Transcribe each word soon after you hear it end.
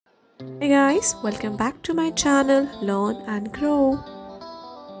Hey guys, welcome back to my channel Learn and Grow.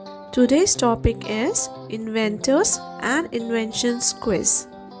 Today's topic is Inventors and Inventions quiz.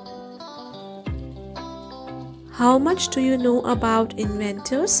 How much do you know about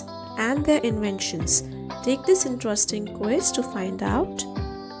inventors and their inventions? Take this interesting quiz to find out.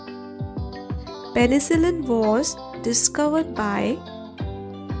 Penicillin was discovered by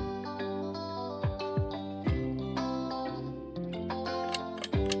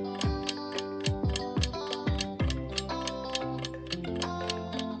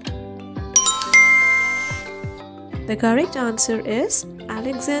The correct answer is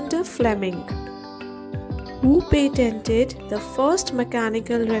Alexander Fleming, who patented the first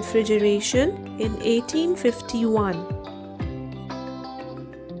mechanical refrigeration in 1851.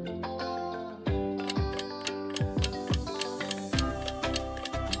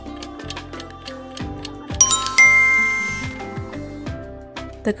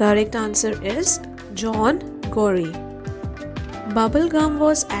 The correct answer is John Gorey. Bubblegum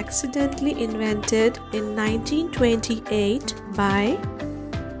was accidentally invented in 1928 by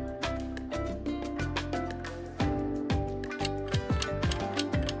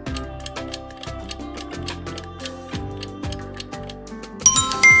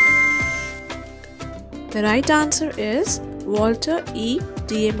The right answer is Walter E.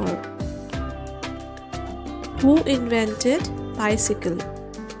 Diemer, who invented bicycle.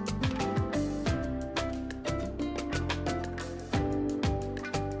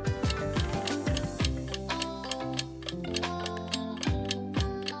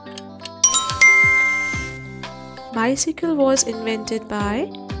 Bicycle was invented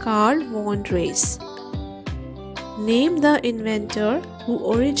by Carl von Drais. Name the inventor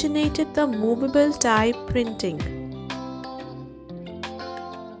who originated the movable type printing.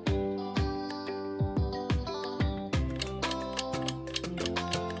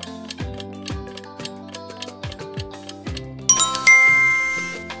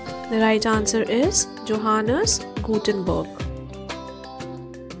 The right answer is Johannes Gutenberg.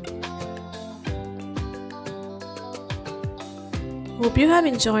 Hope you have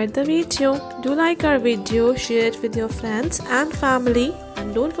enjoyed the video. Do like our video, share it with your friends and family,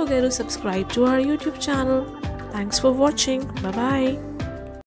 and don't forget to subscribe to our YouTube channel. Thanks for watching. Bye bye.